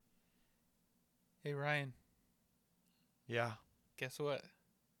Hey Ryan, Yeah. guess what?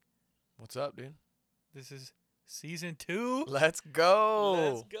 What's up, dude? This is season 2. Let's Let's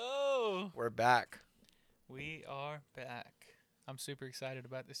go. go. We're back. We are back. I'm super excited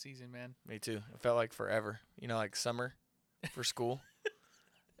about this season, man. Me too. It felt like forever. Like summer for school.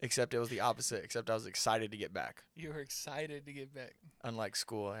 Except it was the opposite. Except I was excited to get back. You were excited to get back. Unlike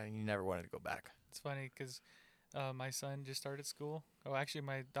school, and you never wanted to go back. It's funny because my son just started school. Oh, actually,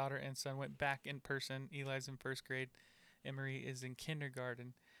 my daughter and son went back in person. Eli's in first grade. Emery is in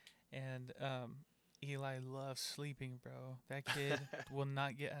kindergarten. And Eli loves sleeping, bro. That kid will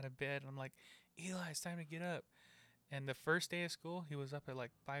not get out of bed. I'm like, Eli, it's time to get up. And the first day of school, he was up at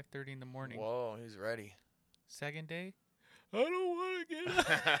like 5:30 in the morning. Whoa, he's ready. Second day, I don't want to get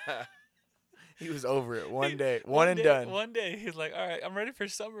up. He was over it one day. One and done. One day, he's like, all right, I'm ready for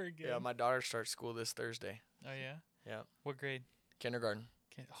summer again. Yeah, my daughter starts school this Thursday. Oh, yeah? Yeah. What grade? Kindergarten.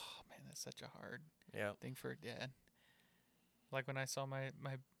 Oh, man, that's such a hard Yeah. thing for a dad. Like when I saw my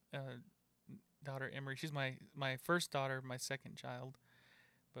daughter, Emery, she's my first daughter, my second child.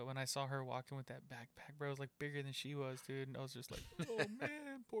 But when I saw her walking with that backpack, bro, it was like bigger than she was, dude. And I was just like, oh,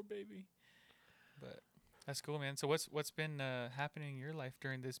 man, poor baby. But that's cool, man. So what's been happening in your life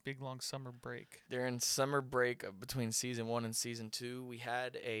during this big long summer break? During summer break between season 1 and season 2, we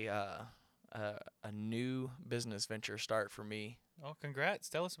had a new business venture start for me. Oh, congrats!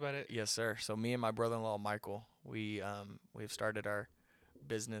 Tell us about it. Yes, sir. So me and my brother-in-law Michael, we've started our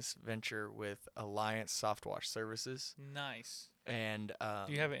business venture with Alliance Softwash Services. Nice. And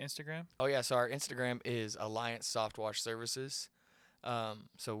do you have an Instagram? Oh yeah, so our Instagram is Alliance Softwash Services.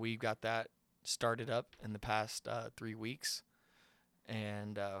 So we've got that started up in the past 3 weeks,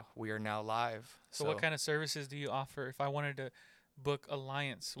 and we are now live. So what kind of services do you offer? If I wanted to book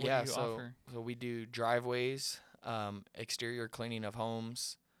Alliance, what do you offer? So we do driveways, exterior cleaning of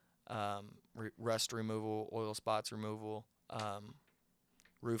homes, rust removal, oil spots removal,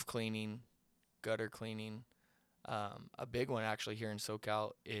 roof cleaning, gutter cleaning. A big one actually here in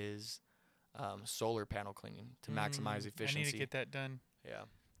SoCal is solar panel cleaning to maximize efficiency. I need to get that done. Yeah.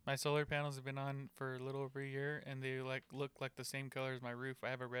 My solar panels have been on for a little over a year, and they look like the same color as my roof. I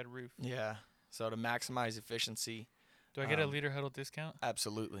have a red roof. Yeah. So to maximize efficiency. Do I get a Leader Huddle discount?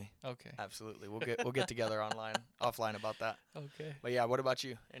 Absolutely. Okay. Absolutely. We'll get together offline about that. Okay. But yeah, what about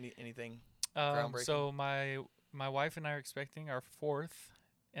you? Anything groundbreaking? So my wife and I are expecting our fourth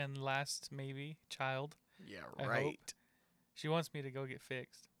and last maybe child. Yeah, I right. hope. She wants me to go get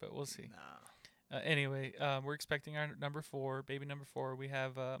fixed, but we'll see. Nah. Anyway, we're expecting our baby number 4. We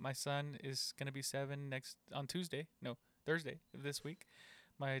have my son is gonna be 7 on Thursday of this week.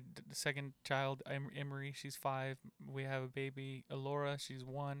 My second child, Emery, she's 5. We have a baby, Alora, she's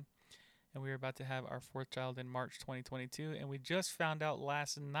 1, and we are about to have our 4th child in March 2022. And we just found out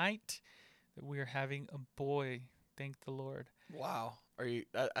last night that we are having a boy. Thank the Lord. Wow. Are you?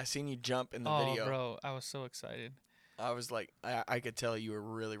 I seen you jump in the video. Oh, bro, I was so excited. I was like, I could tell you were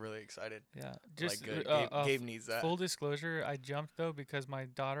really, really excited. Yeah, just like, Gabe needs that. Full disclosure, I jumped though because my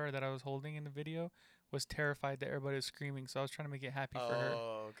daughter that I was holding in the video was terrified that everybody was screaming, so I was trying to make it happy for her.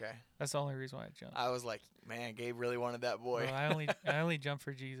 Oh, okay. That's the only reason why I jumped. I was like, man, Gabe really wanted that boy. Well, I only jumped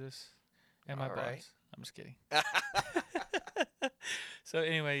for Jesus and my All boss. right. I'm just kidding. So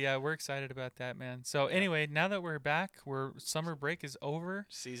anyway, yeah, we're excited about that, man. So anyway, now that we're back, summer break is over.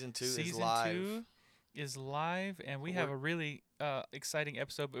 Season 2 is live. Season 2 is live, and we have a really exciting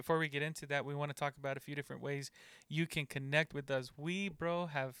episode. Before we get into that, we want to talk about a few different ways you can connect with us. We, bro,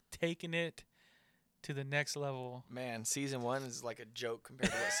 have taken it to the next level. Man, season 1 is like a joke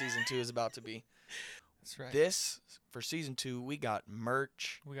compared to what season 2 is about to be. That's right. For season 2, we got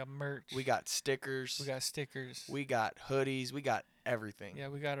merch. We got merch. We got stickers. We got stickers. We got hoodies. We got everything. Yeah,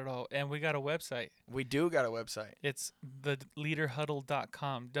 we got it all. And we got a website. We do got a website. It's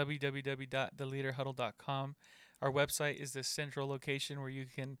theleaderhuddle.com, www.theleaderhuddle.com. Our website is the central location where you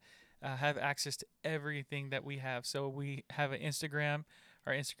can have access to everything that we have. So we have an Instagram.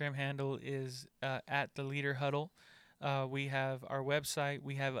 Our Instagram handle is at the Leader Huddle. We have our website.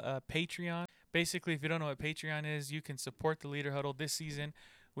 We have a Patreon. Basically, if you don't know what Patreon is, you can support the Leader Huddle this season.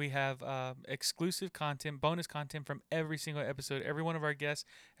 We have exclusive content, bonus content from every single episode. Every one of our guests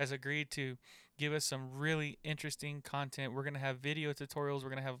has agreed to give us some really interesting content. We're going to have video tutorials. We're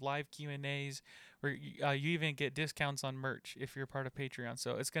going to have live Q&As. You even get discounts on merch if you're part of Patreon.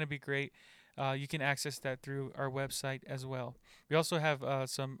 So it's going to be great. You can access that through our website as well. We also have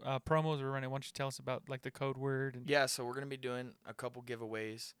some promos we're running. Why don't you tell us about like the code word? Yeah, so we're going to be doing a couple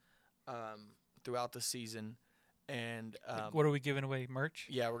giveaways throughout the season. And what are we giving away? Merch?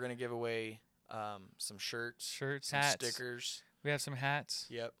 Yeah, we're going to give away some shirts, some hats, stickers. We have some hats.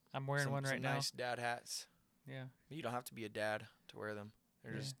 Yep. I'm wearing one right some now. nice dad hats. Yeah. You don't have to be a dad to wear them.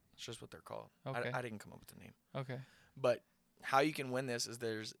 They're Yeah. just it's just what they're called. Okay. I didn't come up with the name. Okay. But how you can win this is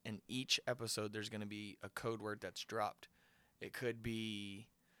there's in each episode there's going to be a code word that's dropped. It could be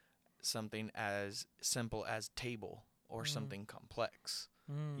something as simple as table or something complex.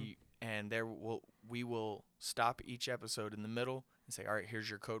 And we will stop each episode in the middle and say, all right, here's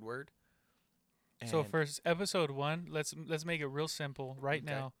your code word. So for episode 1, let's make it real simple right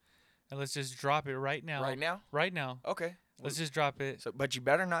now, and let's just drop it right now. Right now? Right now. Okay. Let's just drop it. So, but you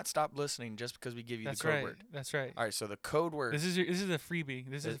better not stop listening just because we give you the code word. That's right. All right. So the code word. This is a freebie.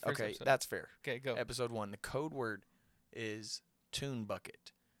 This is the first okay. episode. That's fair. Okay, go. Episode 1. The code word is Tune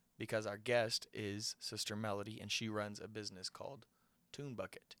Bucket, because our guest is Sister Melody, and she runs a business called Tune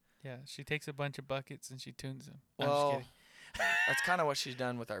Bucket. Yeah, she takes a bunch of buckets and she tunes them. Well, that's kind of what she's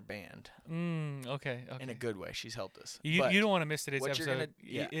done with our band. Okay. In a good way. She's helped us. You don't want to miss today's what episode.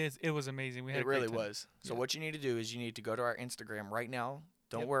 Yeah. It was amazing. We had it a great really time. was. So what you need to do is you need to go to our Instagram right now.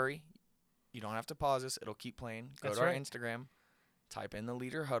 Don't Yep. worry. You don't have to pause this. It'll keep playing. Go That's to our right. Instagram, type in the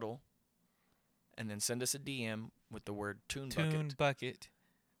Leader Huddle, and then send us a DM with the word Tune Bucket.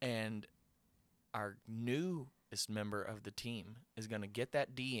 And our newest member of the team is going to get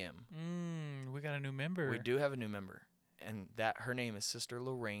that DM. We got a new member. We do have a new member. And her name is Sister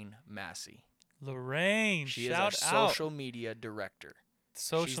Lorraine Massey. Lorraine, she shout is our social media director.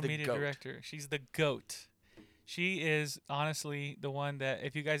 Social media director. She's the GOAT. She is honestly the one that,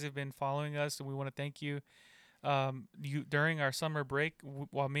 if you guys have been following us, and we want to thank you. During our summer break,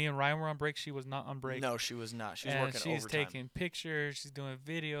 while me and Ryan were on break, she was not on break. No, she was not. She's working she's overtime. taking pictures. She's doing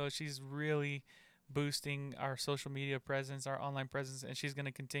videos. She's really boosting our social media presence, our online presence, and she's going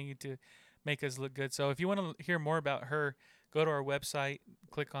to continue to make us look good. So if you want to hear more about her, go to our website,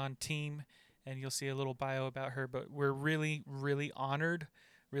 click on team, and you'll see a little bio about her. But we're really, really honored,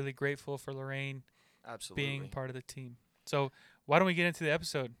 really grateful for Lorraine being part of the team. So why don't we get into the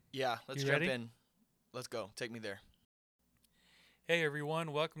episode? Yeah, let's jump in. Let's go. Take me there. Hey,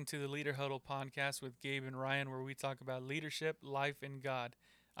 everyone. Welcome to the Leader Huddle podcast with Gabe and Ryan, where we talk about leadership, life, and God.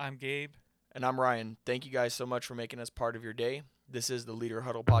 I'm Gabe. And I'm Ryan. Thank you guys so much for making us part of your day. This is the Leader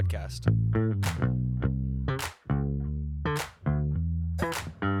Huddle podcast.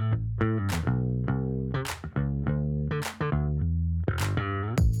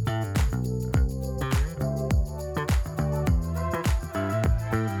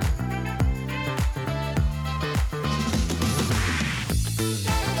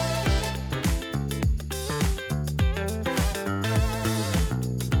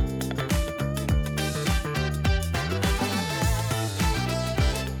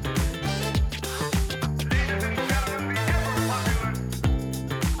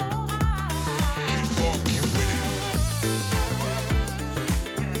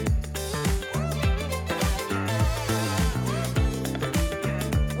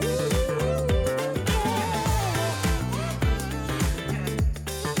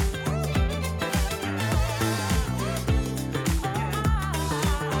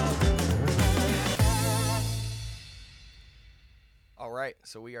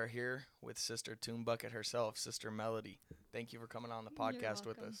 So we are here with Sister Tune Bucket herself, Sister Melody. Thank you for coming on the podcast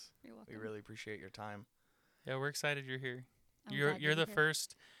with us. You're welcome. We really appreciate your time. Yeah, we're excited you're here. I'm You're the here.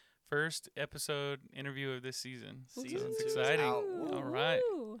 first episode interview of this season. Season So it's 2 is exciting. out. All right.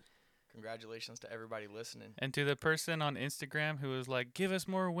 Woo. Congratulations to everybody listening. And to the person on Instagram who was like, "Give us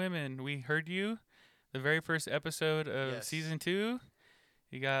more women." We heard you. The very first episode of Yes. season 2.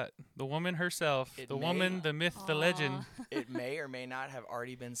 You got the woman herself, It the may- woman, the myth, the legend. Aw. It may or may not have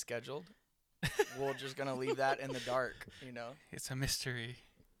already been scheduled. We're just going to leave that in the dark, you know. It's a mystery.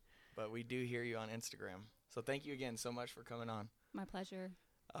 But we do hear you on Instagram. So thank you again so much for coming on. My pleasure.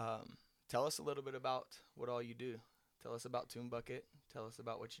 Tell us a little bit about what all you do. Tell us about Tune Bucket. Tell us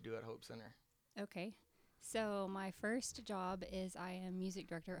about what you do at Hope Center. Okay. So my first job is I am music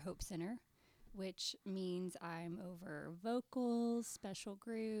director at Hope Center, which means I'm over vocals, special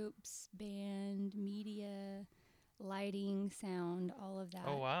groups, band, media, lighting, sound, all of that.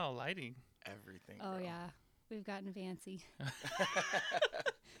 Oh, wow. Lighting. Everything. Oh, bro. yeah. We've gotten fancy.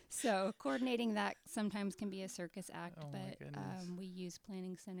 So coordinating that sometimes can be a circus act, Oh, my but goodness. we use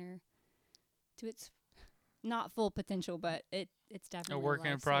Planning Center to its not full potential, but it's definitely A work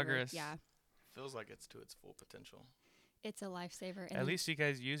in lifesaver. progress. Yeah, Feels like it's to its full potential. it's a lifesaver. And At least you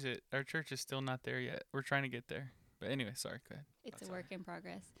guys use it. Our church is still not there yet. We're trying to get there. But anyway, sorry. Go ahead. it's That's a work in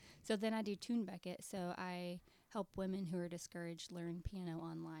progress. So then I do Tune Bucket. So I help women who are discouraged learn piano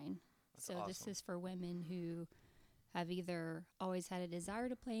online. That's So this awesome. is for women who have either always had a desire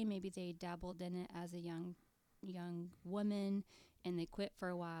to play, maybe they dabbled in it as a young young women and they quit for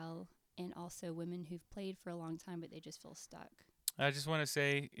a while, and also women who've played for a long time but they just feel stuck. I just want to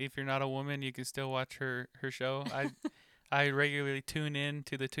say, if you're not a woman, you can still watch her show. I regularly tune in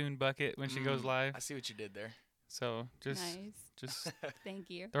to the Tune Bucket when she goes live. I see what you did there. So just Nice. Thank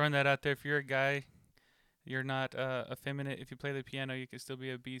you. throwing that out there. If you're a guy, you're not effeminate. If you play the piano, you can still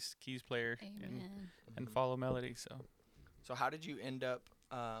be a beast keys player and follow melody. So how did you end up?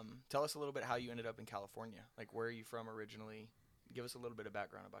 Tell us a little bit how you ended up in California. Like, where are you from originally? Give us a little bit of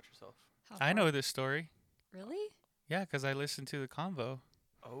background about yourself. I know this story. Really? Yeah, because I listened to the convo.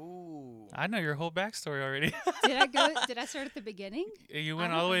 Oh. I know your whole backstory already. Did I start at the beginning? You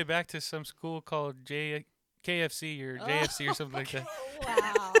went all the way back to some school called KFC or JFC or something like that.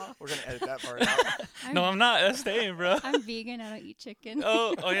 Wow. We're going to edit that part out. No, I'm not. That's staying, bro. I'm vegan. I don't eat chicken.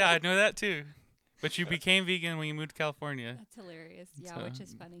 Oh, yeah, I know that too. But you became vegan when you moved to California. That's hilarious. Yeah, So- which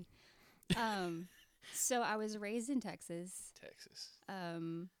is funny. So I was raised in Texas.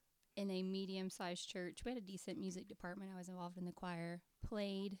 In a medium-sized church. We had a decent music department. I was involved in the choir,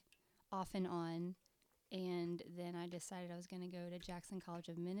 played off and on, and then I decided I was going to go to Jackson College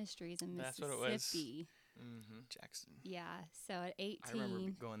of Ministries in That's Mississippi. what it was. Mm-hmm. Jackson. Yeah, so at 18. I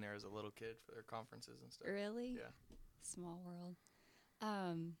remember going there as a little kid for their conferences and stuff. Really? Yeah. Small world.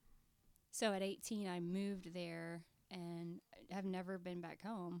 So at 18, I moved there, and I've never been back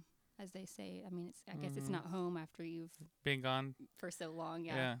home, as they say. I mean, I guess it's not home after you've Been gone for so long.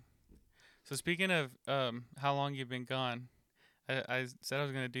 Yeah. So speaking of how long you've been gone, I said I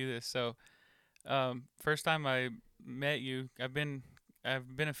was going to do this. So first time I met you, I've been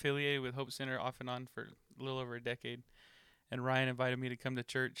affiliated with Hope Center off and on for a little over a decade. And Ryan invited me to come to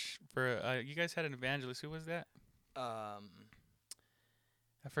church for you guys had an evangelist. Who was that?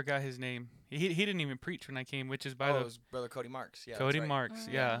 I forgot his name. He didn't even preach when I came, which is by it the was Brother Cody Marks. Yeah, Cody that's right. Marks.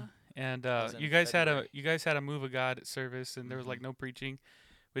 Yeah. And was in you guys February. had a move of God service, and there was like no preaching,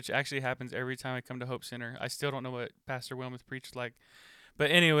 which actually happens every time I come to Hope Center. I still don't know what Pastor Wilmuth preached like, but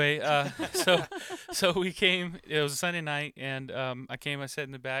anyway, so we came. It was a Sunday night, and I came. I sat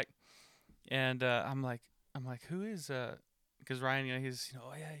in the back, and I'm like, who is because Ryan, he's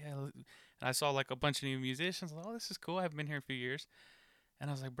oh yeah. And I saw like a bunch of new musicians. Like, oh, this is cool. I haven't been here in a few years, and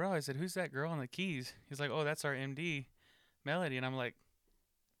I was like, bro, I said, who's that girl on the keys? He's like, oh, that's our MD, Melody, and I'm like,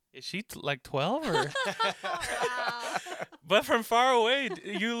 is she like 12 or? Wow. But from far away,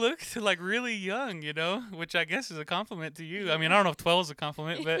 you look like really young, which I guess is a compliment to you. I mean, I don't know if 12 is a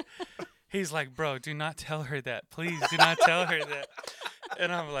compliment, but he's like, bro, do not tell her that. Please do not tell her that.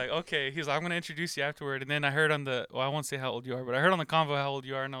 And I'm like, okay. He's like, I'm going to introduce you afterward. And then I heard I won't say how old you are, but I heard on the convo how old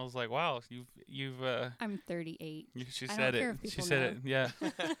you are. And I was like, wow, you've I'm 38. She I said don't care it. if She people said know. it.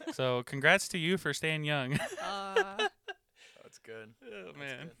 Yeah. So congrats to you for staying young. That's good. Oh,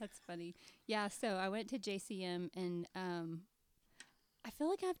 man. That's funny. Yeah, so I went to JCM, and I feel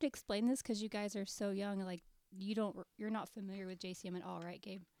like I have to explain this because you guys are so young. Like, you're not familiar with JCM at all, right,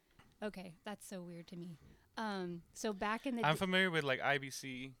 Gabe? Okay, that's so weird to me. So back in the I'm familiar with like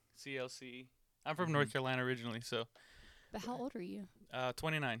IBC, CLC. I'm from North Carolina originally, so. But how old are you?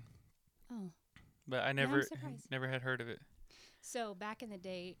 29. Oh. But I I'm never surprised. had heard of it. So back in the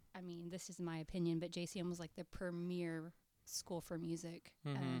day, I mean, this is my opinion, but JCM was like the premier school for music.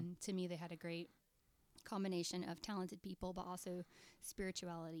 Mhm. To me, they had a great combination of talented people, but also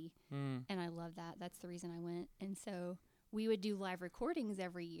spirituality. Mm, And I love that. That's the reason I went. And so we would do live recordings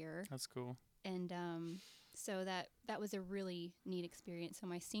every year. that's cool. And so that was a really neat experience. So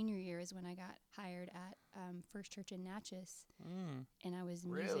my senior year is when I got hired at First Church in Natchez, Mm. and I was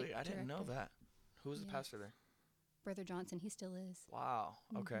Really? music I didn't know director. that. Who was the Yeah. pastor there? Brother Johnson, he still is. Wow.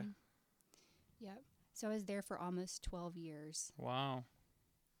 Okay. Mhm. Yep. So I was there for almost 12 years, Wow.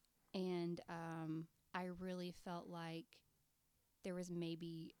 and I really felt like there was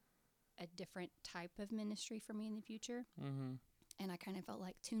maybe a different type of ministry for me in the future, Mm-hmm. and I kind of felt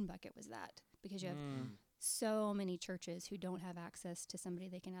like Tune Bucket was that, because you have Mm. so many churches who don't have access to somebody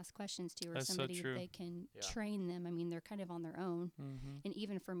they can ask questions to, or That's so somebody true. they can Yeah. train them. I mean, they're kind of on their own. Mm-hmm. And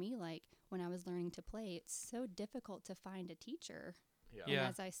even for me, like when I was learning to play, it's so difficult to find a teacher. Yeah. Yeah. And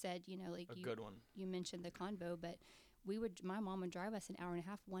as I said, like A good one. you mentioned the convo, but my mom would drive us an hour and a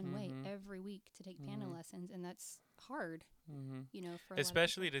half one way Mhm. every week to take piano Mhm. lessons, and that's hard, Mm-hmm. for a lot of people.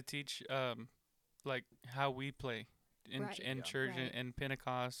 Especially to teach like how we play in Right. in Yeah. church Right. and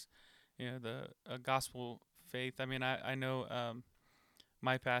Pentecost, the gospel faith. I mean, I know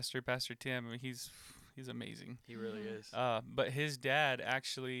my pastor, Pastor Tim. I mean, he's amazing. He really Mhm. is. But his dad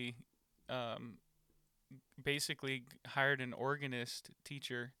actually basically hired an organist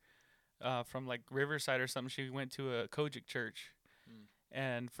teacher from like Riverside or something. She went to a Kojic church, Mm.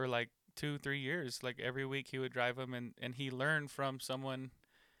 and for like 2-3 years. Like every week he would drive him, and he learned from someone.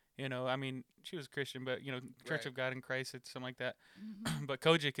 I mean, she was Christian, but Church Right. of God in Christ, it's something like that. Mhm. But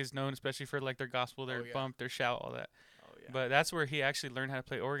Kojic is known especially for like their gospel, their Oh, yeah. bump, their shout, all that. Oh yeah. But that's where he actually learned how to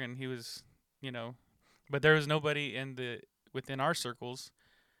play organ. He was, but there was nobody within our circles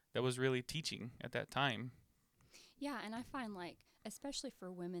that was really teaching at that time. Yeah, and I find like, especially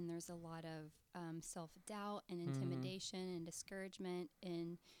for women, there's a lot of self doubt and intimidation and discouragement,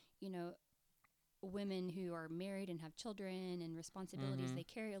 and you know, women who are married and have children and responsibilities, they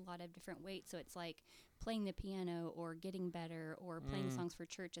carry a lot of different weights. So it's like playing the piano or getting better or playing songs for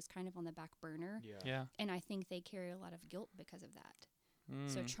church is kind of on the back burner. Yeah. Yeah. And I think they carry a lot of guilt because of that.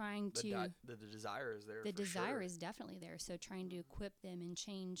 So Mm. trying The, to the desire is there. the for desire sure. is definitely there. So trying to equip them and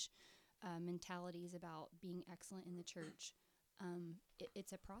change mentalities about being excellent in the church.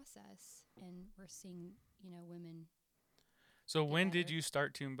 It's a process, and we're seeing women. So Get when did better. you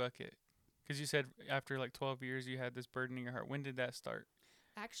start Tune Bucket? Because you said after like 12 years you had this burden in your heart. When did that start?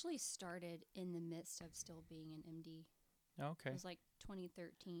 Actually started in the midst of still being an MD. It Okay. was like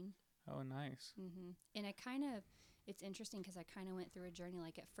 2013. Oh, nice. And it's interesting because I kind of went through a journey.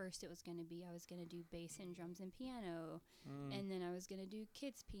 Like at first it was going to be, I was going to do bass and drums and piano. And then I was going to do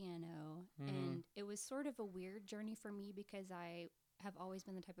kids piano. And it was sort of a weird journey for me because I have always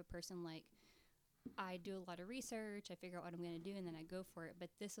been the type of person like, I do a lot of research, I figure out what I'm going to do, and then I go for it. But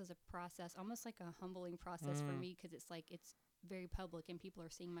this was a process, almost like a humbling process for me, because it's like it's very public and people are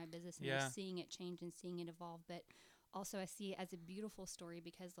seeing my business and they're seeing it change and seeing it evolve. But also I see it as a beautiful story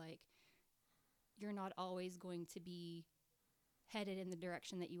because like you're not always going to be headed in the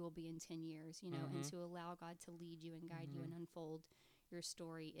direction that you will be in 10 years, and to allow God to lead you and guide you and unfold your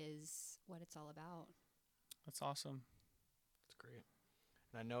story is what it's all about. That's awesome. That's great.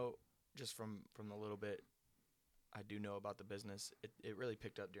 And I know just from the little bit I do know about the business, it really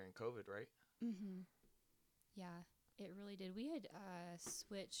picked up during COVID, right? Yeah, it really did. We had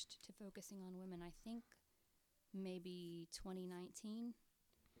switched to focusing on women, I think maybe 2019.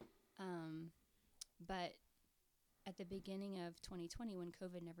 But at the beginning of 2020, when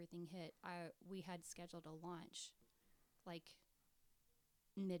COVID and everything hit, we had scheduled a launch like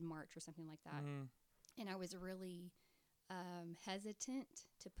mid-March or something like that. And I was really hesitant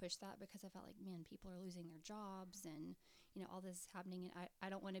to push that because I felt like, man, people are losing their jobs and, all this is happening. And I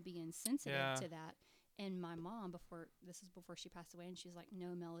don't want to be insensitive to that. And my mom, before she passed away, and she was like,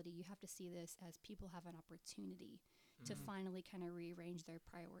 no, Melody, you have to see this as people have an opportunity to finally kind of rearrange their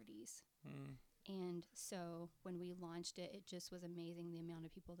priorities. And so when we launched it, it just was amazing, the amount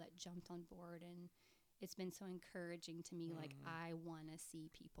of people that jumped on board. And it's been so encouraging to me. Like, I want to see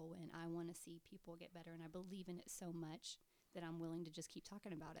people win. I want to see people get better. And I believe in it so much that I'm willing to just keep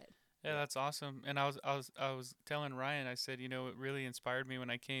talking about it. Yeah, that's awesome. And I was telling Ryan, I said, it really inspired me when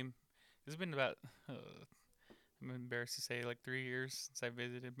I came. It's been about, I'm embarrassed to say, like 3 years since I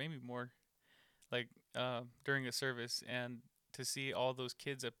visited, maybe more, like during a service, and to see all those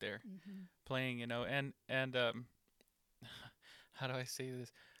kids up there playing, and how do I say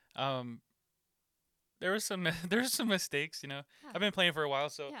this? There was some there's some mistakes, Yeah. I've been playing for a while,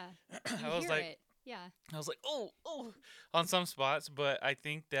 so Yeah. I You was hear like, it. Yeah. I was like, oh, on some spots, but I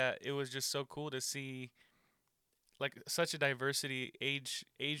think that it was just so cool to see like such a diversity age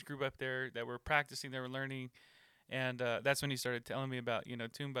group up there that were practicing, that were learning, and that's when he started telling me about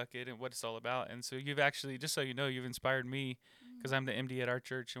Tune Bucket and what it's all about. And so you've actually, just so you know, you've inspired me because I'm the MD at our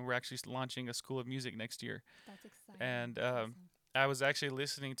church, and we're actually launching a school of music next year. That's exciting. And Awesome. I was actually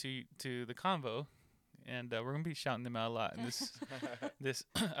listening to the convo, and we're gonna be shouting them out a lot. And this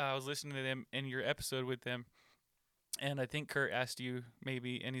I was listening to them in your episode with them, and I think Kurt asked you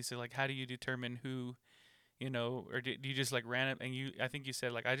maybe, and he said like, how do you determine who, or do you just like random? And I think you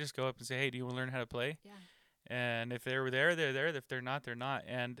said like, I just go up and say, hey, do you want to learn how to play? Yeah. And if they're there, they're there. If they're not, they're not.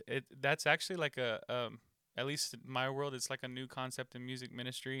 And that's actually like at least in my world, it's like a new concept in music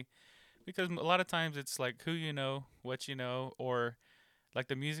ministry, because a lot of times it's like who you know, what you know, or like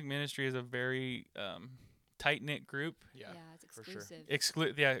the music ministry is a very tight knit group. Yeah, It's for sure.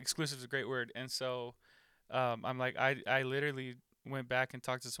 exclusive. Exclusive is a great word. And so I'm like, I literally went back and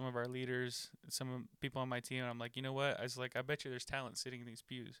talked to some of our leaders, some people on my team, and I'm like, you know what? I was like, I bet you there's talent sitting in these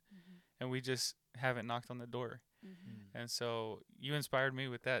pews, and we just haven't knocked on the door. And so you inspired me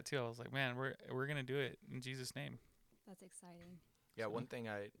with that too. I was like, man, we're gonna do it in Jesus' name. That's exciting. Yeah, one thing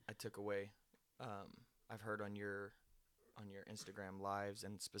I took away, I've heard on your Instagram lives,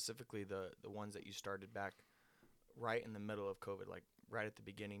 and specifically the ones that you started back right in the middle of COVID, like right at the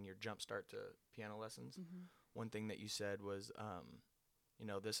beginning, your jump start to piano lessons. One thing that you said was,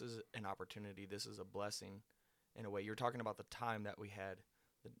 this is an opportunity. This is a blessing in a way. You're talking about the time that we had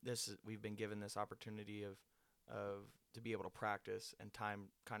we've been given this opportunity of to be able to practice, and time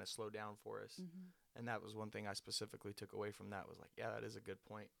kind of slowed down for us. And that was one thing I specifically took away from that, was like, yeah, that is a good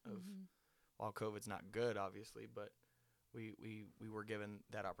point of, while COVID's not good, obviously, but we were given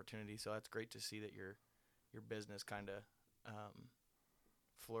that opportunity. So that's great to see that your business kind of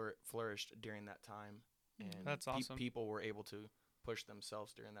flourished during that time, and That's awesome. People were able to push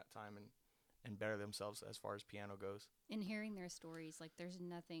themselves during that time and better themselves as far as piano goes. And hearing their stories, like, there's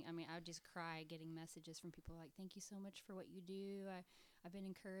nothing, I mean, I would just cry getting messages from people like, thank you so much for what you do. I've been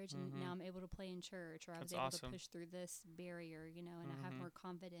encouraged, and now I'm able to play in church, or I was That's able awesome. to push through this barrier, and I have more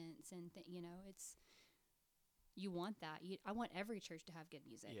confidence, and it's, you want that. I want every church to have good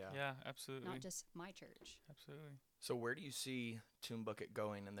music. Yeah, absolutely. Not just my church. Absolutely. So where do you see Tune Bucket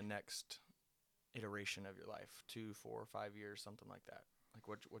going in the next iteration of your life? 2, 4, 5 years, something like that. Like,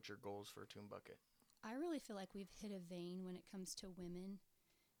 what's your goals for Tune Bucket? I really feel like we've hit a vein when it comes to women.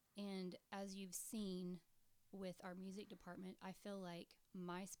 And as you've seen with our music department, I feel like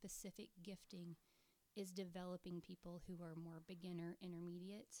my specific gifting is developing people who are more beginner,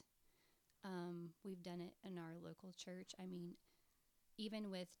 intermediate. We've done it in our local church. I mean, even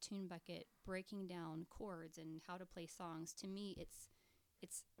with Tune Bucket, breaking down chords and how to play songs, to me,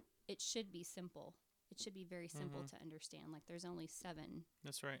 it should be simple. It should be very simple to understand. Like, there's only 7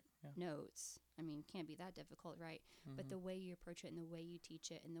 That's right. Yeah. notes. I mean, can't be that difficult, right? But the way you approach it, and the way you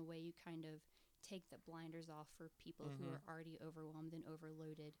teach it, and the way you kind of take the blinders off for people who are already overwhelmed and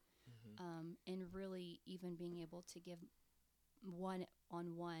overloaded, and really even being able to give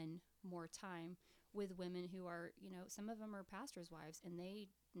one-on-one more time with women who are, some of them are pastors' wives, and they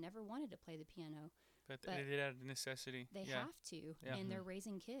never wanted to play the piano. But they did out of necessity. They have to, Yeah. and they're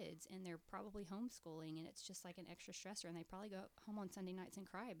raising kids, and they're probably homeschooling, and it's just like an extra stressor, and they probably go home on Sunday nights and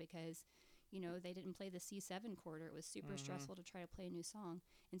cry because, they didn't play the C7 chord, or it was super stressful to try to play a new song.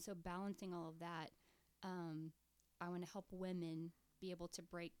 And so balancing all of that, I want to help women be able to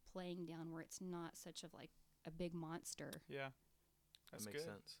break playing down where it's not such of like a big monster. Yeah. That's that makes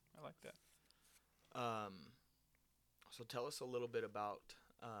good. sense. I like that. So tell us a little bit about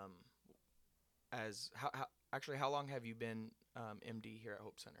how long have you been MD here at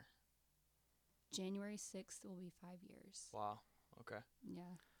Hope Center? January 6th will be 5 years. Wow. Okay.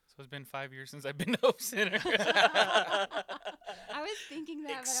 Yeah. So it's been 5 years since I've been to Hope Center. I was thinking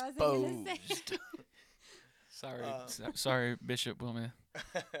that, but I wasn't going to say. Sorry. Sorry, Bishop Wilma.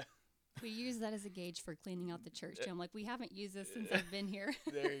 We use that as a gauge for cleaning out the church, too. I'm like, we haven't used this since I've been here.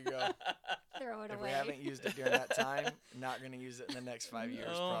 There you go. Throw it If away. we haven't used it during that time, not going to use it in the next 5 years.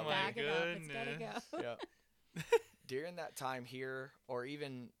 Oh, probably. my Bag it up. It's got to go. Yeah. During that time here, or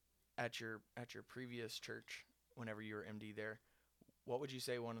even at your previous church, whenever you were MD there, what would you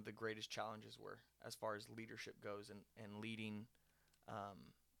say one of the greatest challenges were as far as leadership goes, and leading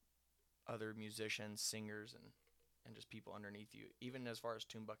other musicians, singers, and just people underneath you, even as far as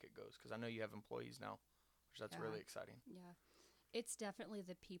Tune Bucket goes? Because I know you have employees now, which that's really exciting. Yeah. It's definitely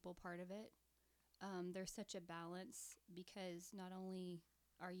the people part of it. There's such a balance, because not only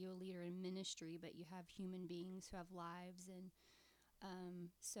are you a leader in ministry, but you have human beings who have lives, and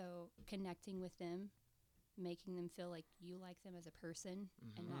so connecting with them, making them feel like you like them as a person,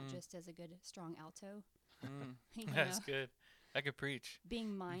 and not just as a good, strong alto. That's good. I could preach.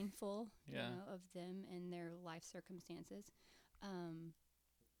 Being mindful, Yeah. of them and their life circumstances.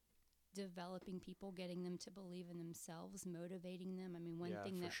 Developing people, getting them to believe in themselves, motivating them. I mean, one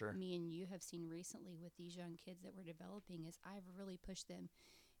thing that me and you have seen recently with these young kids that we're developing is I've really pushed them,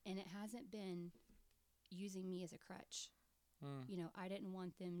 and it hasn't been using me as a crutch. I didn't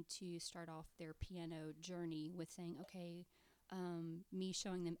want them to start off their piano journey with saying, okay, me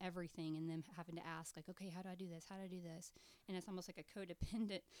showing them everything, and them having to ask, like, okay, how do I do this? How do I do this? And it's almost like a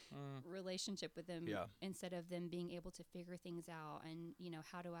codependent relationship with them, instead of them being able to figure things out. And,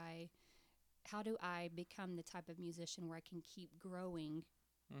 how do I become the type of musician where I can keep growing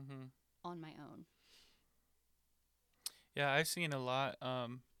on my own? Yeah, I've seen a lot.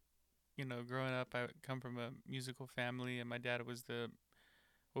 Growing up, I come from a musical family, and my dad was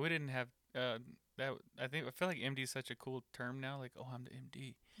we didn't have that. I feel like MD is such a cool term now. Like, oh, I'm the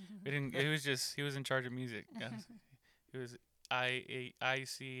MD. We didn't. It was just he was in charge of music. He was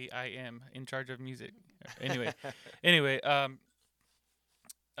ICIM, in charge of music. Anyway.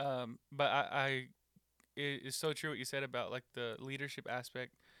 But it's so true what you said about like the leadership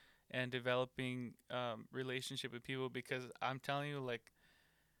aspect and developing relationship with people, because I'm telling you, like,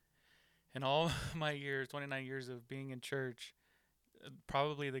 in all my 29 years of being in church,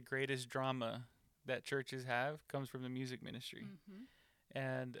 probably the greatest drama that churches have comes from the music ministry.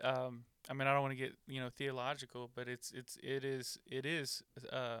 And I mean, I don't want to get theological, but it is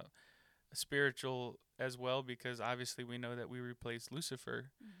spiritual as well, because obviously we know that we replaced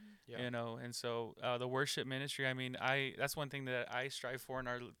Lucifer, Yeah. and so the worship ministry. I mean, I that's one thing that I strive for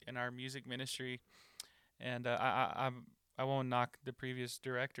in our music ministry, and I won't knock the previous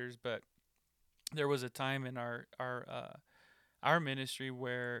directors, but there was a time in our ministry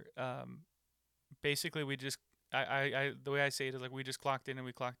where basically we just I the way I say it is like we just clocked in and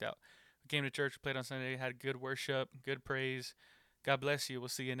we clocked out. We came to church, played on Sunday, had good worship, good praise. God bless you. We'll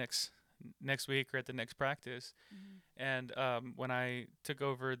see you next week or at the next practice. And when I took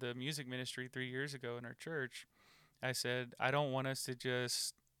over the music ministry 3 years ago in our church, I said I don't want us to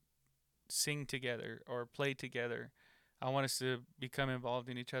just sing together or play together. I want us to become involved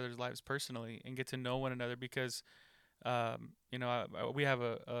in each other's lives personally and get to know one another, because we have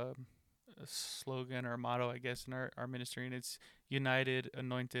a slogan or a motto, I guess, in our ministry, and it's united,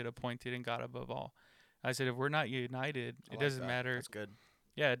 anointed, appointed, and God above all. I said, if we're not united, I it like doesn't that. matter. That's good.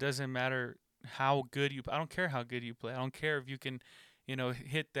 Yeah, it doesn't matter how good you. I don't care how good you play. I don't care if you can,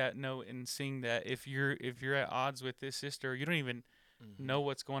 hit that note and sing that. If you're at odds with this sister, you don't even know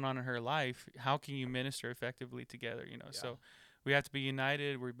what's going on in her life. How can you minister effectively together? So we have to be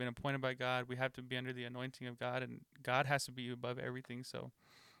united. We've been appointed by God. We have to be under the anointing of God, and God has to be above everything. So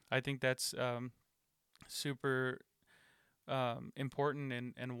I think that's super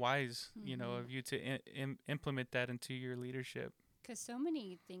important and wise, of you to implement that into your leadership. Because so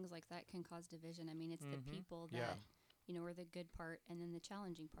many things like that can cause division. I mean, it's the people that, Yeah. are the good part and then the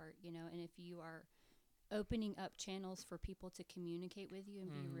challenging part, and if you are opening up channels for people to communicate with you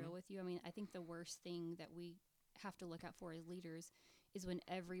and be real with you. I mean, I think the worst thing that we have to look out for as leaders is when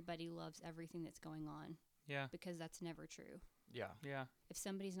everybody loves everything that's going on. Yeah. Because that's never true. Yeah. Yeah. If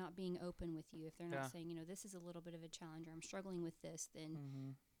somebody's not being open with you, if they're Yeah. not saying, this is a little bit of a challenge or I'm struggling with this,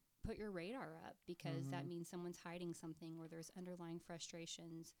 then put your radar up, because that means someone's hiding something or there's underlying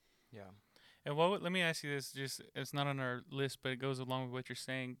frustrations. Yeah. And let me ask you this, just it's not on our list, but it goes along with what you're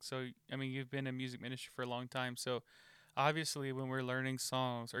saying. So, I mean, you've been in music ministry for a long time. So, obviously, when we're learning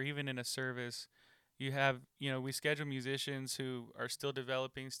songs or even in a service, you have, we schedule musicians who are still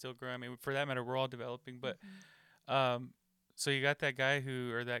developing, still growing. I mean, for that matter, we're all developing. But, so you got that guy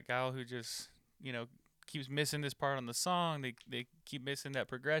or that gal who just, keeps missing this part on the song. They keep missing that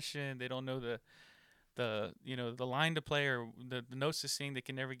progression. They don't know the line to play or the notes to sing. They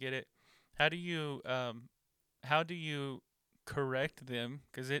can never get it. How do you correct them?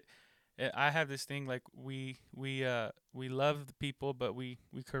 Because I have this thing like we love the people, but we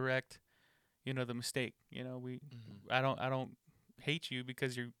correct the mistake. I don't hate you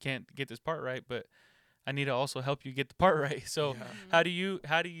because you can't get this part right, but I need to also help you get the part right. So how do you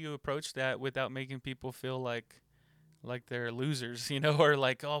approach that without making people feel like they're losers, or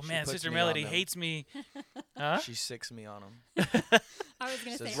like, oh man, puts Sister me Melody on them. hates me. Huh? She sicks me on them. I was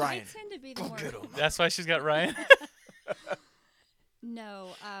going to Says, say, "Ryan, I tend to be the Go more... get 'em." That's why she's got Ryan. No.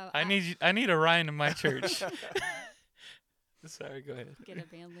 I need a Ryan in my church. Sorry, go ahead. Get a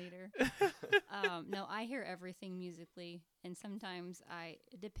band leader. No, I hear everything musically, and sometimes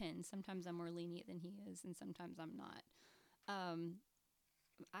it depends. Sometimes I'm more lenient than he is, and sometimes I'm not.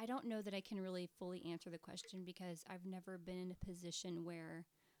 I don't know that I can really fully answer the question because I've never been in a position where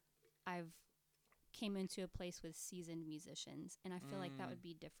I've came into a place with seasoned musicians, and I feel like that would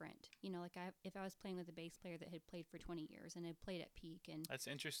be different. Like if I was playing with a bass player that had played for 20 years and had played at peak, and That's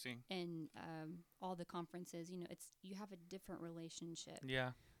interesting. and all the conferences, you have a different relationship.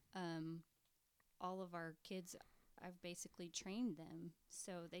 Yeah. All of our kids, I've basically trained them,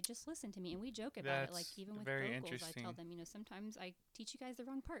 so they just listen to me, and we joke about it. Like That's even with very vocals, I interesting. tell them, sometimes I teach you guys the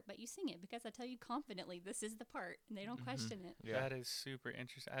wrong part, but you sing it because I tell you confidently this is the part, and they don't question it. Yeah. That is super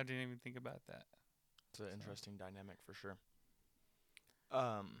interesting. I didn't even think about that. It's an interesting dynamic for sure.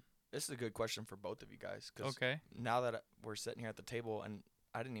 This is a good question for both of you guys. 'Cause Okay. now that we're sitting here at the table, and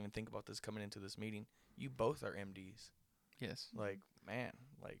I didn't even think about this coming into this meeting, you both are MDs. Yes. Like, man,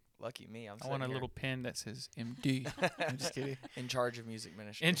 lucky me. I want a little pin that says MD. I'm just kidding. in charge of music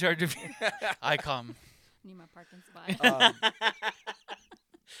ministry. In charge of ICOM. Need my parking spot.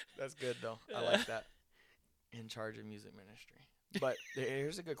 That's good though. I like that. In charge of music ministry. But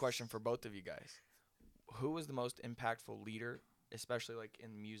here's a good question for both of you guys. Who was the most impactful leader, especially like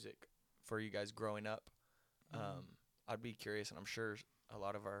in music, for you guys growing up? I'd be curious, and I'm sure a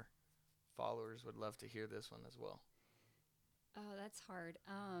lot of our followers would love to hear this one as well. Oh, that's hard.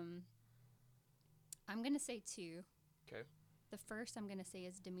 I'm going to say two. Okay. The first I'm going to say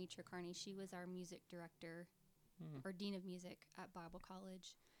is Demetra Carney. She was our music director or dean of music at Bible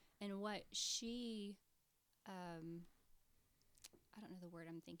College. And what she I don't know the word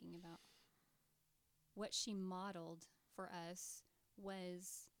I'm thinking about. What she modeled for us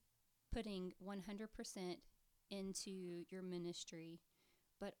was putting 100% into your ministry,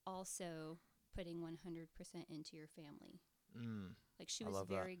 but also putting 100% into your family. Like she I was love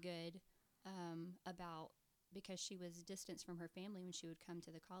that. very good about, because she was distanced from her family when she would come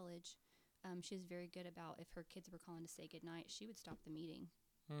to the college. She was very good about, if her kids were calling to say goodnight, she would stop the meeting.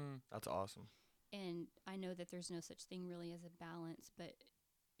 That's awesome. And I know that there's no such thing really as a balance, but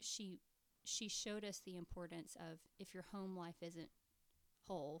she showed us the importance of, if your home life isn't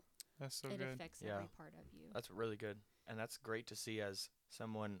whole, That's so it good. affects Yeah. every part of you. That's really good. And that's great to see as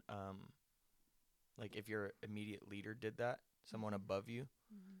someone, like if your immediate leader did that, someone above you,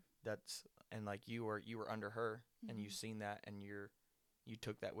 that's, and like you were under her and you've seen that and you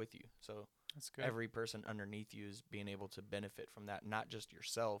took that with you. So That's good. every person underneath you is being able to benefit from that, not just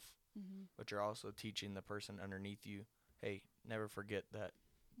yourself, but you're also teaching the person underneath you, hey, never forget that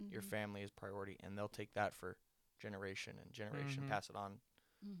your family is priority, and they'll take that for generation and generation, pass it on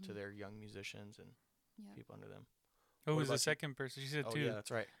to their young musicians and people under them. Who What was the about you? second person? She said Oh two. yeah, that's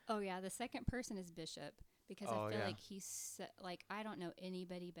right. Oh yeah, the second person is Bishop, because Oh, I feel yeah. like he's like, I don't know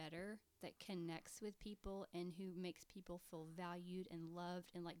anybody better that connects with people and who makes people feel valued and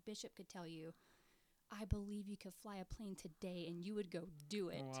loved. And like Bishop could tell you, I believe you could fly a plane today, and you would go do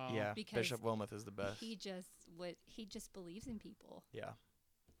it. Wow. Yeah, Because Bishop Wilmoth is the best. He just believes in people. Yeah.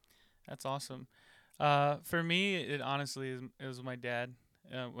 That's awesome. For me, it honestly is my dad.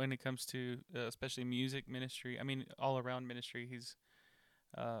 When it comes to especially music ministry, I mean, all around ministry, he's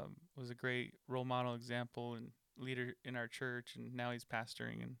was a great role model, example, and leader in our church, and now he's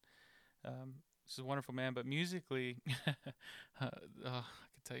pastoring, and he's a wonderful man. But musically, I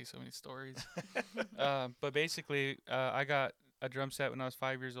could tell you so many stories. But basically, I got a drum set when I was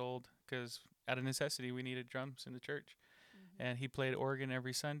 5 years old because out of necessity we needed drums in the church, and he played organ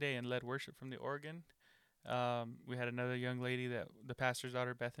every Sunday and led worship from the organ. We had another young lady, that the pastor's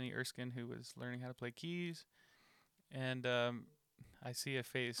daughter, Bethany Erskine, who was learning how to play keys, and I see a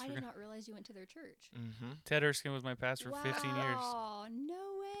face. I did not realize you went to their church. Ted Erskine was my pastor for 15 years. Oh,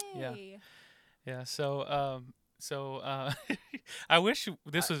 no way. Yeah. So, I wish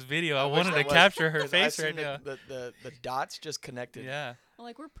this was video. I wish wanted to it was, capture her 'cause face I've right seen now. The dots just connected. Yeah. Well,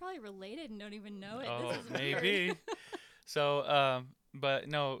 like, we're probably related and don't even know it. Oh, This is weird. maybe. So, but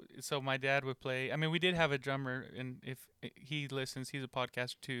no. So my dad would play. I mean, we did have a drummer, and if he listens, he's a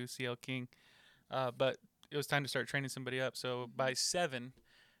podcaster too, CL King. But it was time to start training somebody up. So by 7,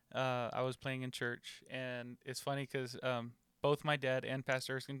 I was playing in church, and it's funny because both my dad and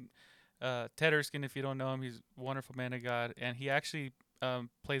Pastor Erskine, Ted Erskine, if you don't know him, he's a wonderful man of God, and he actually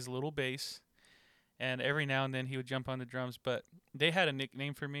plays a little bass, and every now and then he would jump on the drums. But they had a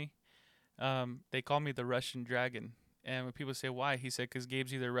nickname for me. They called me the Russian Dragon, and when people say why, he said because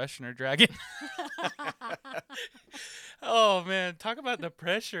Gabe's either Russian or Dragon. Oh man, talk about the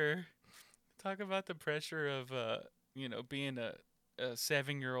pressure. Talk about the pressure of being a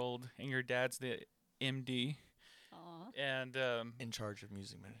 7-year-old and your dad's the MD. Aw. And In charge of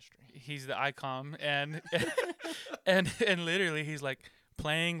music ministry. he's the icon, and and literally he's like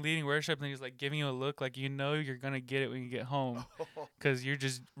playing, leading worship, and he's like giving you a look like you're gonna get it when you get home, because you're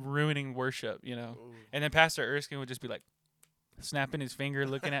just ruining worship, Ooh. And then Pastor Erskine would just be like snapping his finger,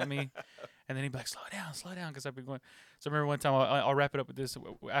 looking at me, and then he'd be like, slow down, because I've been going. So I remember one time, I'll wrap it up with this.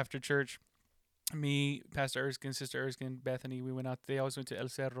 After church, me, Pastor Erskine, Sister Erskine, Bethany, we went out. They always went to El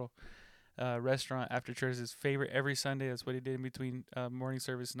Cerro restaurant after church. His favorite every Sunday. That's what he did in between morning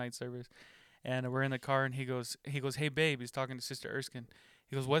service and night service. And we're in the car, and he goes, hey babe. He's talking to Sister Erskine.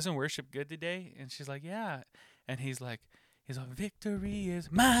 He goes, wasn't worship good today? And she's like, yeah. And he's like, victory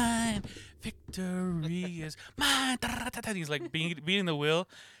is mine. Victory is mine. He's like beating the wheel.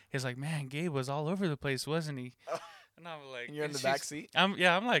 He's like, man, Gabe was all over the place, wasn't he? And I'm like, And you're in the back seat? I'm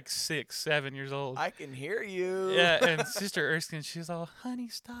like 6, 7 years old. I can hear you. Yeah, and Sister Erskine, she's all, honey,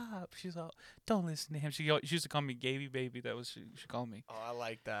 stop. She's all, don't listen to him. She used to call me Gaby Baby. That was she called me. Oh, I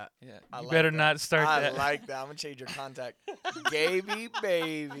like that. Yeah, I you like better that. not start that. I like that. I'm going to change your contact. Gaby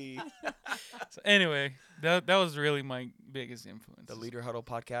Baby. So anyway, that was really my biggest influence. The Leader Huddle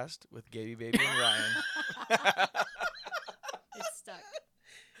podcast with Gaby Baby and Ryan. It's stuck.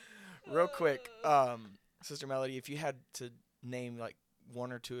 Real quick, Sister Melody, if you had to name like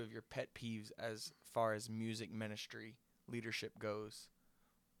one or two of your pet peeves as far as music ministry leadership goes,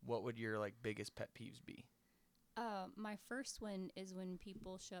 what would your like biggest pet peeves be? My first one is when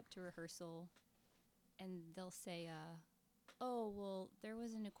people show up to rehearsal and they'll say, oh, well, there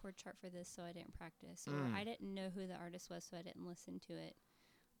wasn't a chord chart for this, so I didn't practice. Or I didn't know who the artist was, so I didn't listen to it.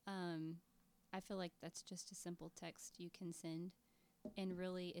 I feel like that's just a simple text you can send. And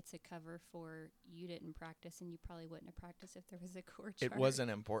really, it's a cover for you didn't practice, and you probably wouldn't have practiced if there was a chord chart. It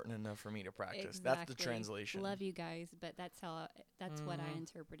wasn't important enough for me to practice. That's the Exactly. translation. Love you guys, but that's what I Mhm.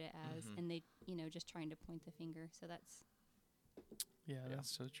 interpret it as, Mhm. and they, just trying to point the finger. So that's Yeah, Yeah. that's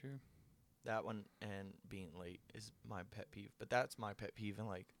so true. That one and being late is my pet peeve. But that's my pet peeve in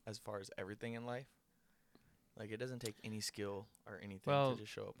like as far as everything in life. Like it doesn't take any skill or anything Well- to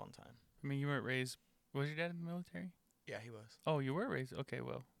just show up on time. I mean, you weren't raised. Was your dad in the military? Yeah, he was. Oh, you were raised. Okay,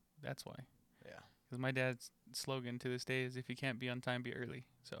 well, that's why. Yeah. Because my dad's slogan to this day is, "If you can't be on time, be early."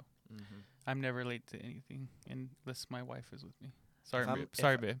 So Mm-hmm. I'm never late to anything, unless my wife is with me. Sorry, I'm- babe. if-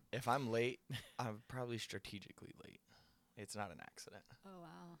 Sorry, babe. If I'm late, I'm probably strategically late. It's not an accident. oh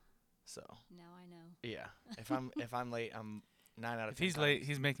wow. So Now I know. yeah, if I'm late, I'm 9 out of If 10 he's late, times-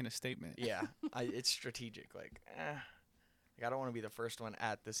 he's making a statement. yeah, it's strategic. Like, I don't want to be the first one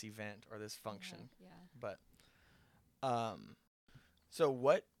at this event or this function. Yeah. But, so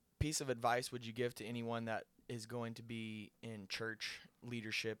what piece of advice would you give to anyone that is going to be in church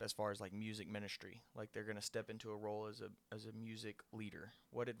leadership as far as like music ministry? Like they're going to step into a role as a music leader.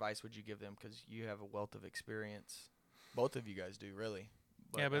 What advice would you give them? Because you have a wealth of experience. Both of you guys do, really.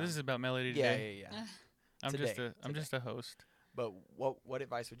 Yeah, but this is about melody yeah, today. yeah. I'm today. just a host. But what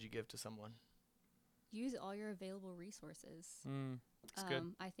advice would you give to someone? Use all your available resources. It's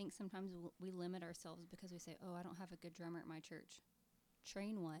good. I think sometimes we limit ourselves because we say, "Oh, I don't have a good drummer at my church."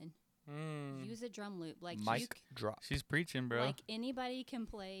 Train one. Use a drum loop. Like Mic drop. She's preaching, bro. Like anybody can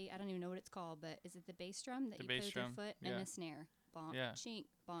play. I don't even know what it's called, but is it the bass drum that The you play bass with drum, your foot yeah. and a snare? Bonk, Yeah. chink,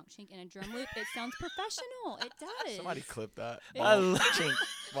 bonk, chink, and a drum loop. It sounds professional. It does. Somebody clip that. I Bonk, chink,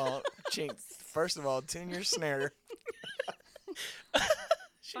 bonk, chink. First of all, tune your snare.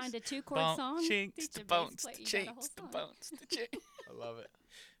 Find a 2-chord Bonk, song. chinks, teach the a bass bounce, player, the you got a whole chinks, the song. bounce, the chink. I love it.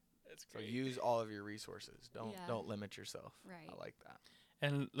 That's So great. use all of your resources. Yeah. Don't limit yourself. Right. I like that.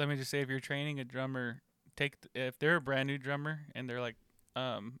 And let me just say, if you're training a drummer, if they're a brand new drummer and they're like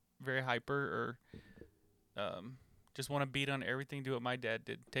very hyper or just want to beat on everything, do what my dad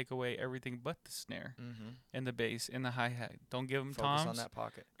did. Take away everything but the snare Mm-hmm. and the bass and the hi-hat. Don't give them Focus toms. on that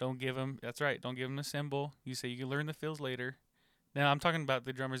pocket. Don't give them. That's right. Don't give them a cymbal. You say you can learn the fills later. Now I'm talking about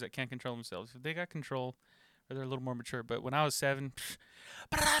the drummers that can't control themselves. If they got control, or they're a little more mature. But when I was 7,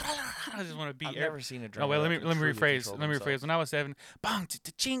 I just want to beat. I've never seen a No, drummer. wait. Let that me can truly rephrase. control Let me rephrase. themselves. When I was 7, bounce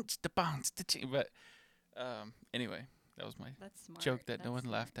the chink, the bounce the chink. But anyway, that was my That's smart. joke that no That's one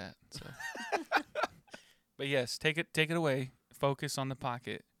smart. laughed at. So, but yes, take it away. Focus on the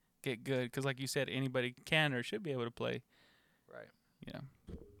pocket. Get good, because like you said, anybody can or should be able to play. Right. You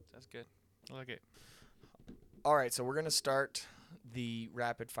know, that's good. I like it. All right, so we're going to start the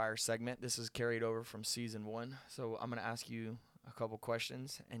rapid fire segment. This is carried over from season 1. So I'm going to ask you a couple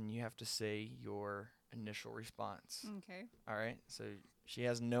questions, and you have to say your initial response. Okay. All right, so she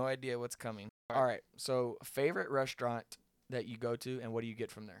has no idea what's coming. All right, so favorite restaurant that you go to, and what do you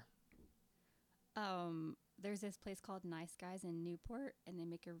get from there? There's this place called Nice Guys in Newport, and they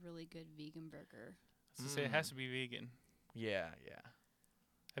make a really good vegan burger. So say it has to be vegan. Yeah.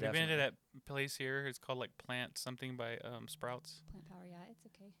 Have you been to that place here? It's called like Plant something by Sprouts. Plant Power, yeah, it's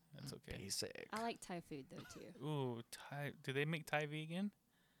okay. That's okay. Basic. I like Thai food though too. Ooh, Thai. Do they make Thai vegan?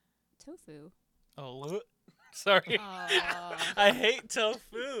 Tofu. Oh, sorry. Aw. I hate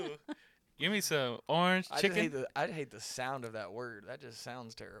tofu. Give me some orange chicken I'd hate the sound of that word. That just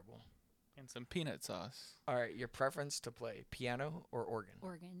sounds terrible. and some peanut sauce. All right, your preference to play piano or organ?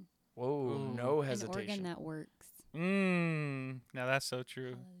 Organ. Whoa, Ooh. no An hesitation. organ that works. Now that's so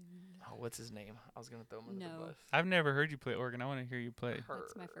true. Oh, what's his name? I was gonna throw him under No. the bus. I've never heard you play organ. I want to hear you play.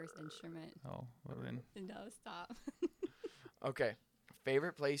 That's my first instrument. Oh, well then. No, stop. Okay,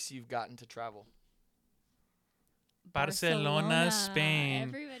 favorite place you've gotten to travel? Barcelona, Spain.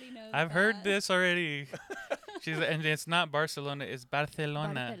 Everybody knows I've heard that. this already. And it's not Barcelona, it's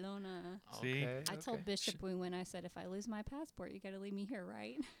Barcelona. Barcelona. See? Okay, I told okay. Bishop when we went, I said, if I lose my passport, you got to leave me here,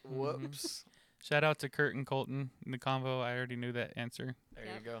 right? Whoops. Shout out to Kurt and Colton in the convo. I already knew that answer. There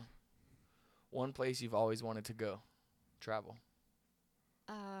Yep. you go. One place you've always wanted to go, travel.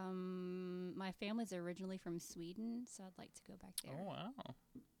 My family's originally from Sweden, so I'd like to go back there. Oh, wow.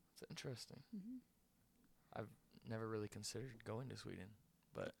 It's interesting. Mhm. I've never really considered going to Sweden,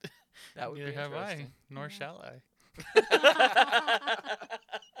 but that would Neither be have I, interesting. nor Yeah. shall I.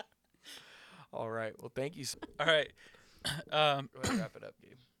 All right. Well, thank you. All right. Go ahead and wrap it up,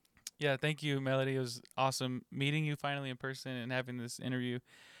 Gabe. Yeah, thank you, Melody. It was awesome meeting you finally in person and having this interview.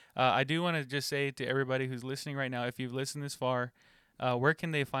 I do want to just say to everybody who's listening right now, if you've listened this far, where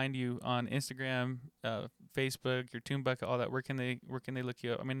can they find you on Instagram, Facebook, your Tune Bucket, all that? Where can they look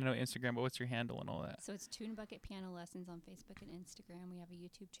you up? I mean, I know Instagram, but what's your handle and all that? So it's Tune Bucket Piano Lessons on Facebook and Instagram. We have a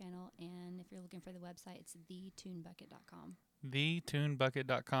YouTube channel, and if you're looking for the website, it's thetunebucket.com.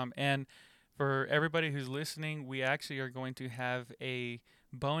 thetunebucket.com. And for everybody who's listening, we actually are going to have a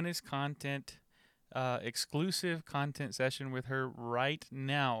bonus content, exclusive content session with her right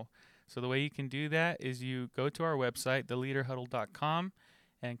now. So the way you can do that is you go to our website, theleaderhuddle.com,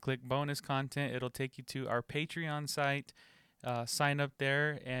 and click bonus content. It'll take you to our Patreon site. Sign up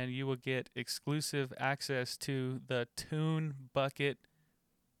there, and you will get exclusive access to the Tune Bucket.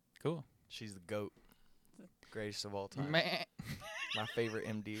 Cool. She's the GOAT. Greatest of all time. Man. My favorite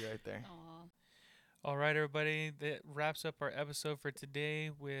MD right there. Aw. All right, everybody. That wraps up our episode for today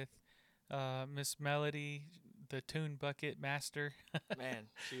with Miss Melody, the Tune Bucket master. Man,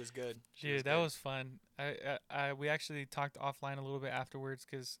 she was good. Dude, that was fun. We actually talked offline a little bit afterwards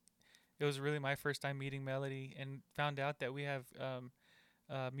because it was really my first time meeting Melody, and found out that we have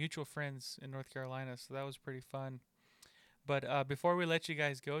mutual friends in North Carolina, so that was pretty fun. But before we let you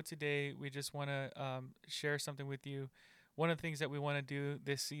guys go today, we just want to share something with you. One of the things that we want to do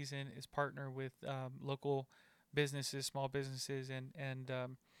this season is partner with local businesses, small businesses, and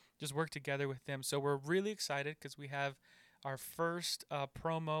just work together with them. So we're really excited because we have our first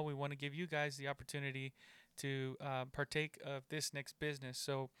promo. We want to give you guys the opportunity to partake of this next business.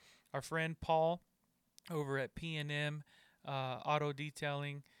 So our friend Paul over at P&M Auto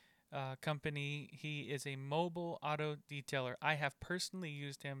Detailing Company, he is a mobile auto detailer. I have personally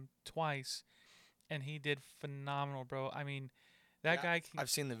used him twice, and he did phenomenal, bro. I mean, that guy can, I've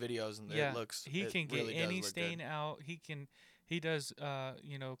seen the videos, and yeah, it looks. he it can get really does any look stain good. out. He does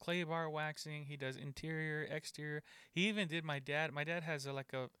clay bar waxing. He does interior, exterior. He even did my dad. My dad has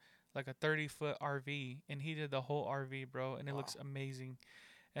like a 30-foot RV, and he did the whole RV, bro, and it looks amazing.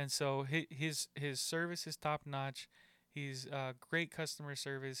 And so his service is top notch. He's great customer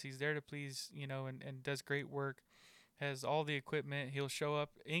service. He's there to please, and does great work. Has all the equipment. He'll show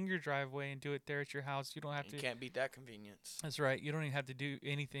up in your driveway and do it there at your house. You don't have You to. can't beat that convenience. That's right. You don't even have to do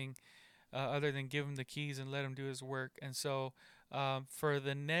anything other than give him the keys and let him do his work. And so for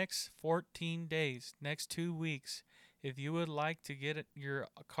the next 14 days, next 2 weeks, if you would like to get your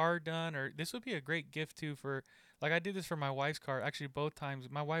car done, or this would be a great gift too for, like I did this for my wife's car, actually both times.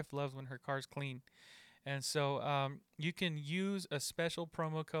 My wife loves when her car's clean. And so you can use a special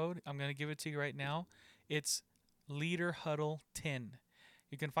promo code. I'm going to give it to you right now. It's LeaderHuddle10.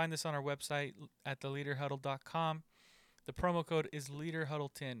 You can find this on our website at theleaderhuddle.com. The promo code is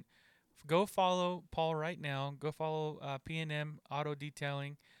LeaderHuddle10. Go follow Paul right now. Go follow P&M Auto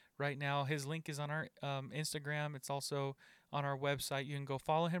Detailing right now. His link is on our Instagram. It's also on our website. You can go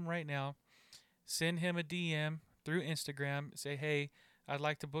follow him right now. Send him a DM through Instagram. Say, hey, I'd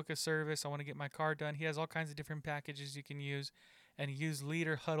like to book a service. I want to get my car done. He has all kinds of different packages you can use. And use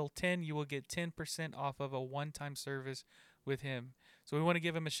Leader Huddle 10. You will get 10% off of a one-time service with him. So we want to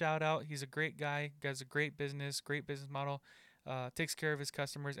give him a shout out. He's a great guy. Has a great business model. Takes care of his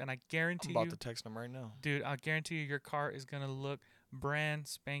customers. And I guarantee I'm about you, to text him right now. dude, I guarantee you your car is going to look brand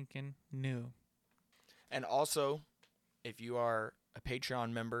spanking new. And also, if you are a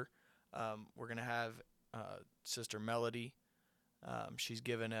Patreon member, we're going to have Sister Melody. She's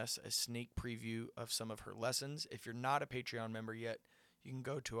given us a sneak preview of some of her lessons. If you're not a Patreon member yet, you can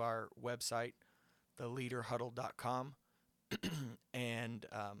go to our website, theleaderhuddle.com, and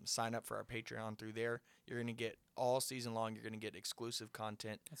sign up for our Patreon through there. You're going to get all season long, you're going to get exclusive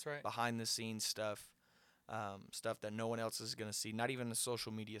content. That's right. Behind-the-scenes stuff, stuff that no one else is going to see. Not even the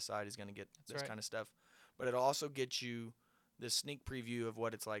social media side is going to get this kind of stuff. But it'll also get you this sneak preview of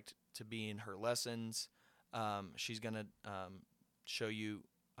what it's like to be in her lessons. She's going to show you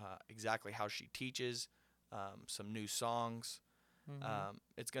exactly how she teaches, some new songs.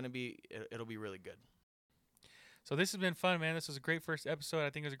 It's going to be, it'll be really good. So this has been fun, man. This was a great first episode. I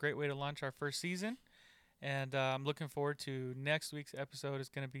think it was a great way to launch our first season. And I'm looking forward to next week's episode. It's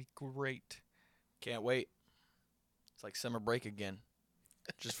going to be great. Can't wait. It's like summer break again.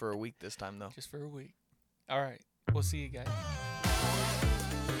 Just for a week this time, though. Just for a week. All right. We'll see you guys.